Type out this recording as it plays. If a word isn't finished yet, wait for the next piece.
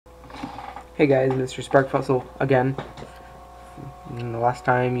Hey guys, MrSparkFuzzle again. And the last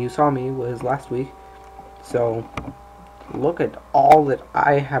time you saw me was last week. So, look at all that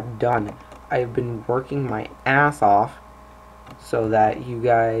I have done. I've been working my ass off so that you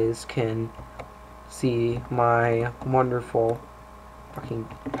guys can see my wonderful fucking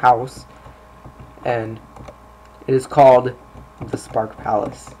house. And it is called the Spark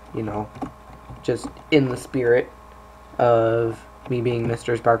Palace, you know, just in the spirit of me being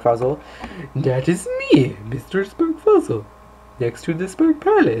MrSparkFuzzle. That is me, MrSparkFuzzle, next to the Spark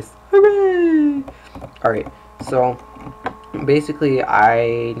Palace. Hooray! Alright, so basically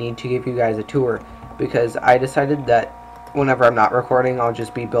I need to give you guys a tour because I decided that whenever I'm not recording, I'll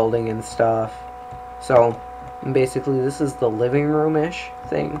just be building and stuff. So basically this is the living room-ish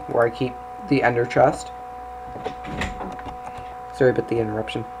thing where I keep the ender chest. Sorry about the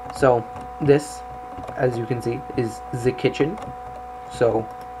interruption. So this, as you can see, is the kitchen. So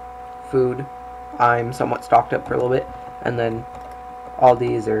food, I'm somewhat stocked up for a little bit, and then all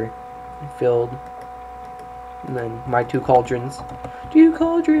these are filled, and then my two cauldrons,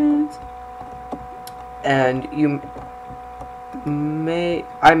 and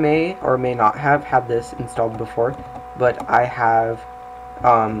I may or may not have had this installed before, but I have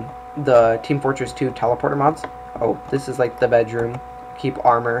the Team Fortress 2 teleporter mods. Oh, this is like the bedroom, keep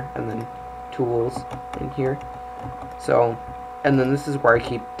armor and then tools in here. So, and then this is where I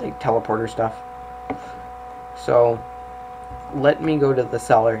keep like teleporter stuff. So let me go to the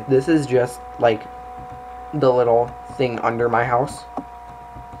cellar. This is just like the little thing under my house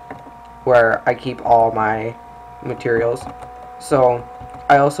where I keep all my materials. So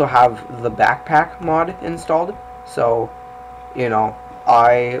I also have the backpack mod installed. So, you know,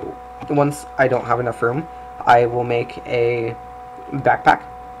 once I don't have enough room, I will make a backpack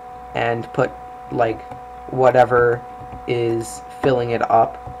and put like whatever is filling it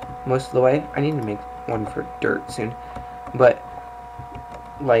up most of the way. I need to make one for dirt soon, but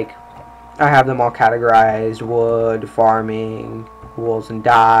like I have them all categorized: wood, farming, wools and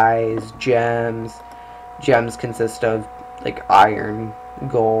dyes, gems. Gems consist of like iron,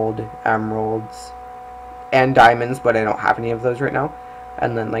 gold, emeralds, and diamonds, but I don't have any of those right now.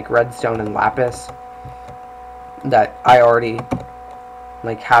 And then like redstone and lapis that I already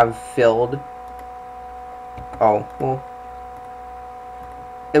like have filled. Oh, well,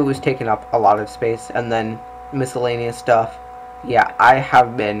 it was taking up a lot of space. And then miscellaneous stuff. Yeah, I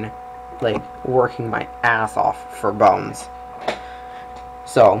have been like working my ass off for bones.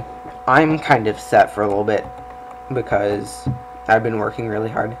 So I'm kind of set for a little bit because I've been working really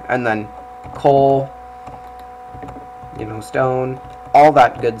hard. And then coal, you know, stone, all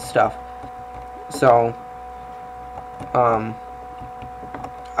that good stuff. So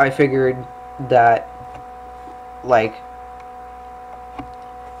I figured that like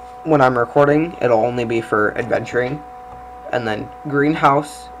when I'm recording, it'll only be for adventuring. And then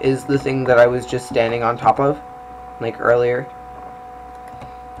greenhouse is the thing that I was just standing on top of like earlier.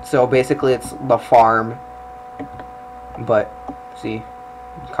 So basically it's the farm, but see,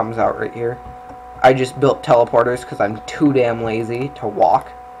 it comes out right here. I just built teleporters because I'm too damn lazy to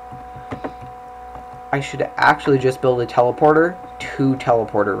walk. I should actually just build a teleporter, 2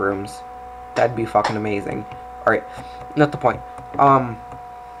 teleporter rooms. That'd be fucking amazing. Alright, not the point.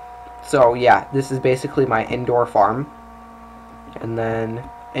 So yeah, this is basically my indoor farm. And then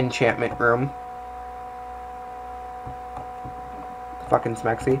enchantment room. Fucking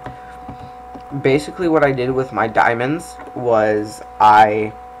smexy. Basically what I did with my diamonds was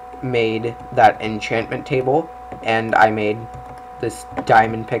I made that enchantment table and I made this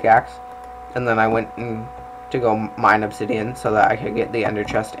diamond pickaxe, and then I went to go mine obsidian so that I could get the ender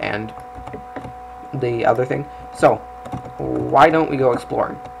chest and the other thing. So why don't we go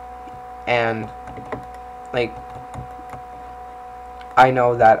exploring? And like I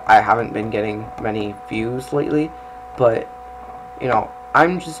know that I haven't been getting many views lately, but you know,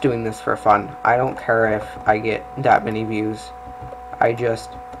 I'm just doing this for fun. I don't care if I get that many views. I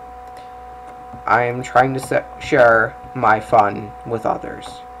am trying to share my fun with others.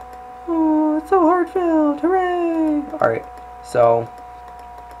 Oh, it's so heartfelt. Hooray! Alright, so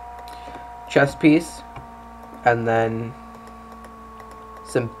chest piece, and then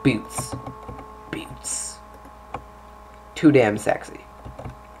some boots. Boots. Too damn sexy.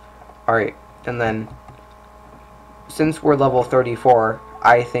 Alright, and then since we're level 34,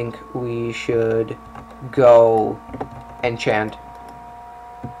 I think we should go enchant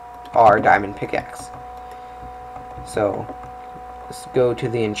our diamond pickaxe. So let's go to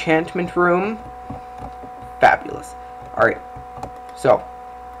the enchantment room. Fabulous. Alright, so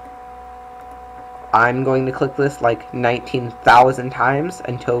I'm going to click this like 19,000 times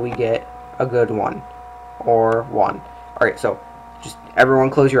until we get a good one. Or one. Alright, so just everyone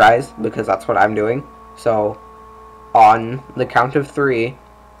close your eyes because that's what I'm doing. So on the count of 3,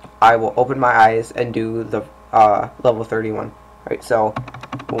 I will open my eyes and do the level 31. Alright, so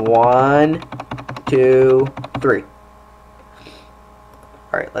 1, 2, 3.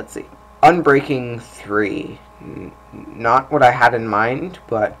 Alright, let's see. Unbreaking 3. Not what I had in mind,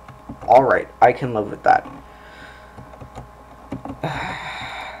 but alright, I can live with that.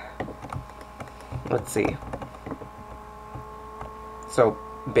 Let's see. So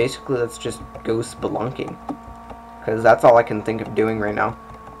basically, let's just go spelunking, because that's all I can think of doing right now.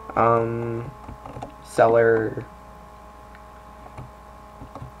 Cellar.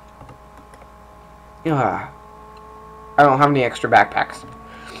 Yeah. I don't have any extra backpacks.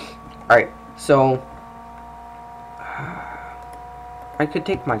 Alright, so I could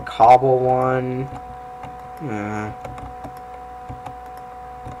take my cobble one.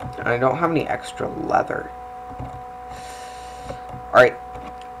 I don't have any extra leather. Alright,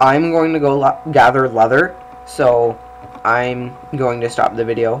 I'm going to go gather leather, so I'm going to stop the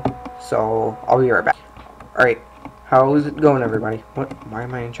video, so I'll be right back. Alright, how is it going, everybody? Why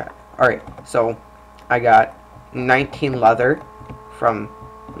am I in chat? Alright, so I got 19 leather from,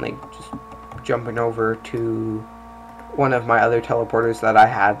 like, just jumping over to one of my other teleporters that I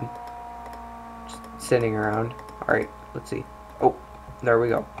had just sitting around. Alright, let's see. Oh, there we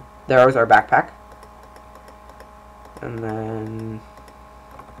go. There's our backpack. And then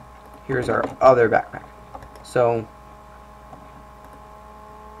here's our other backpack. So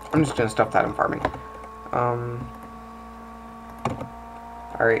I'm just gonna stuff that in farming.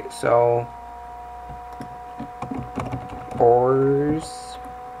 Alright, so ores.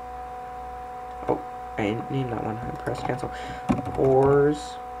 Oh, I didn't need that one. I pressed cancel.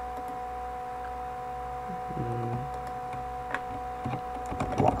 Ores.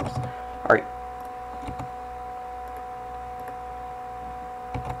 Blocks. Alright.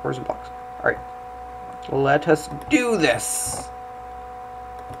 Ores and blocks. Alright. Let us do this!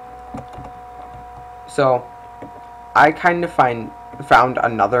 So, I kind of found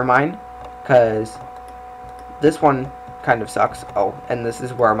another mine, because this one kind of sucks. Oh, and this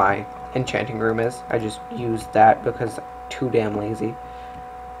is where my enchanting room is. I just used that because I'm too damn lazy.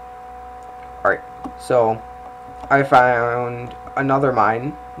 Alright, so I found another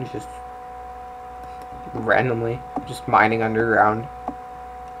mine, just randomly, just mining underground.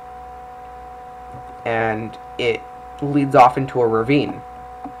 And it leads off into a ravine.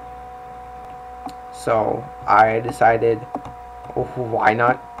 So I decided, why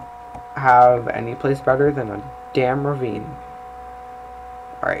not have any place better than a damn ravine?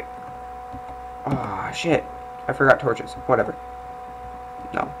 Alright. Ah, shit. I forgot torches. Whatever.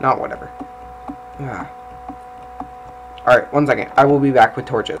 No, not whatever. Alright, 1 second. I will be back with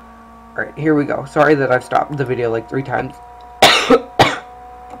torches. Alright, here we go. Sorry that I've stopped the video like 3 times.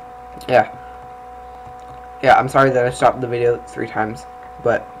 Yeah, I'm sorry that I stopped the video 3 times.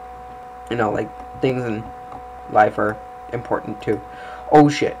 But, you know, like, things in life are important too. Oh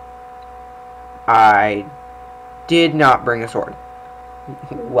shit. I did not bring a sword.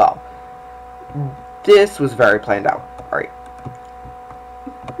 Well, this was very planned out. Alright.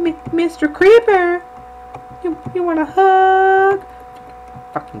 Mr. Creeper! You want a hug?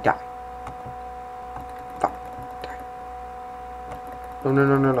 Fucking die. Fuck. Die. No, no,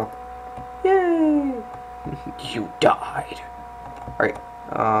 no, no, no. Yay! You died. Alright.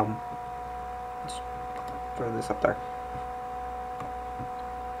 Let's throw this up there.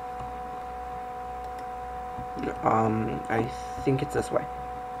 I think it's this way.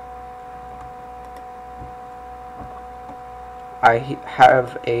 I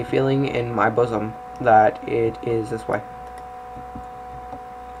have a feeling in my bosom that it is this way.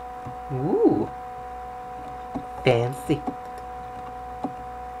 Ooh. Fancy.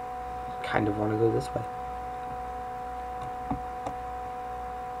 Kind of want to go this way.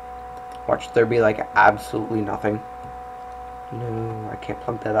 Watch there be like absolutely nothing. No, I can't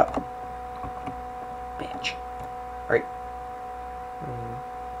plug that up. Bitch. Alright.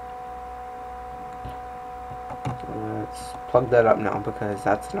 Let's plug that up now because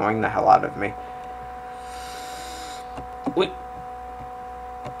that's annoying the hell out of me. Wait.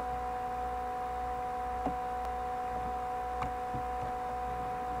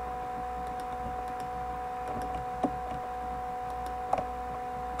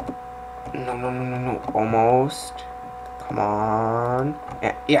 No, no, no, no, no. Almost. Come on.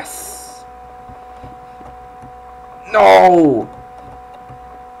 Yes. No.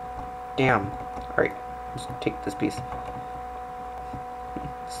 Damn. Alright. Just take this piece.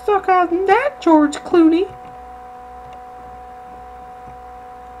 Suck on that, George Clooney.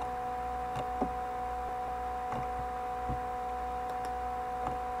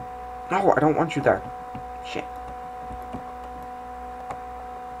 No, I don't want you there. Shit.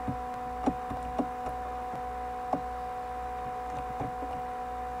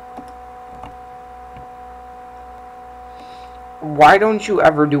 Why don't you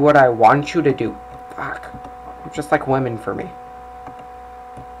ever do what I want you to do? Fuck. You're just like women for me.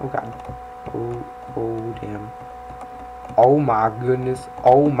 Oh god. Oh damn. Oh my goodness.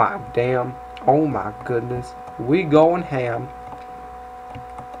 Oh my damn. Oh my goodness. We going ham.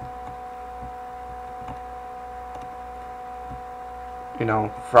 You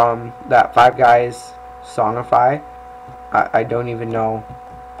know, from that Five Guys songify, I don't even know.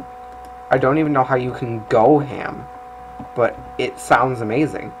 I don't even know how you can go ham, but it sounds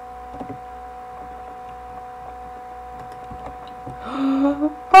amazing.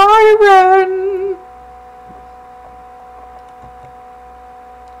 Iron!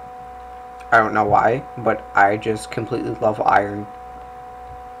 I don't know why, but I just completely love iron.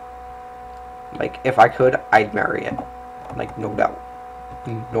 Like, if I could, I'd marry it. Like, no doubt.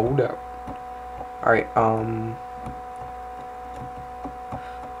 No doubt. Alright, I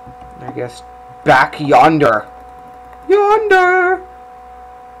guess back yonder. Yonder!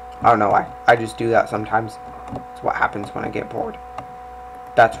 I don't know why. I just do that sometimes. It's what happens when I get bored.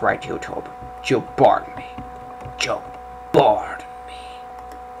 That's right, YouTube. You bored me. You bored me.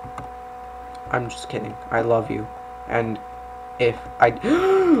 I'm just kidding. I love you. And if I...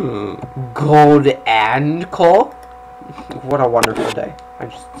 Gold and coal? What a wonderful day. I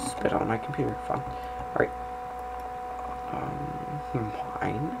just spit on my computer. Fun. Alright.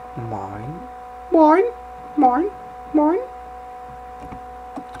 Mine.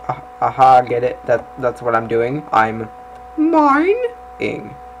 Aha, get it? That's what I'm doing. I'm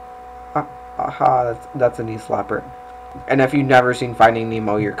mining. Aha, that's a knee slapper. And if you've never seen Finding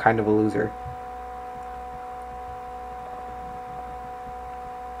Nemo, you're kind of a loser.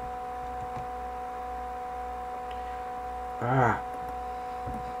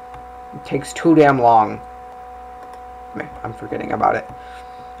 It takes too damn long. Man, I'm forgetting about it.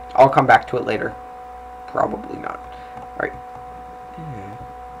 I'll come back to it later. Probably not. Alright.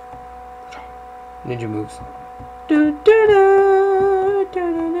 Ninja moves.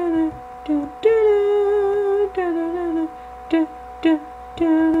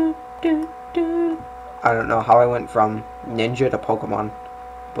 I don't know how I went from ninja to Pokemon,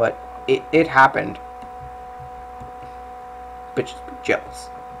 but it happened. Bitches be jealous.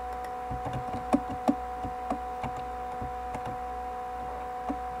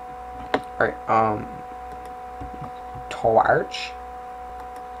 Alright, torch.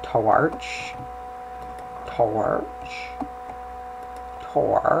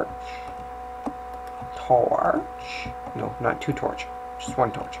 No, not two torch. Just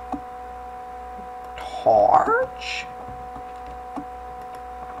one torch. Torch?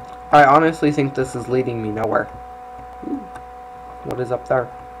 I honestly think this is leading me nowhere. Ooh, what is up there?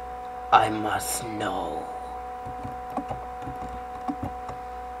 I must know.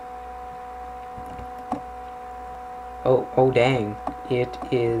 Oh dang. It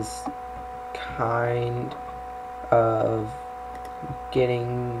is kind of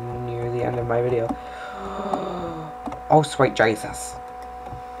getting near the end of my video. Oh, sweet Jesus.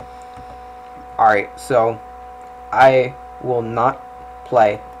 Alright, so I will not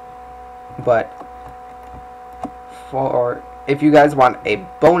play, but if you guys want a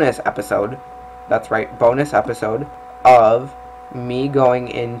bonus episode, that's right, bonus episode of me going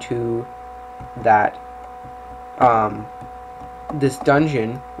into that this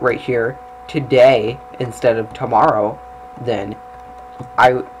dungeon right here today instead of tomorrow, then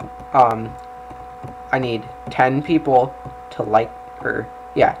I need 10 people to like, or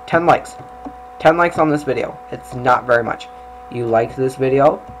yeah, 10 likes. 10 likes on this video. It's not very much. You like this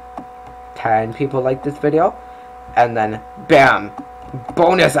video, 10 people like this video, and then bam,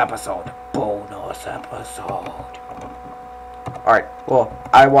 bonus episode. Bonus episode. Alright, well,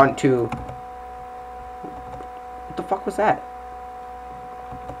 I want to... What the fuck was that?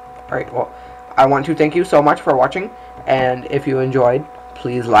 Alright, well, I want to thank you so much for watching, and if you enjoyed,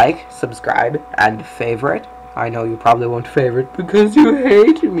 please like, subscribe, and favorite. I know you probably won't favorite because you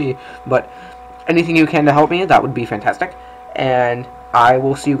hate me, but anything you can to help me, that would be fantastic, and I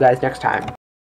will see you guys next time.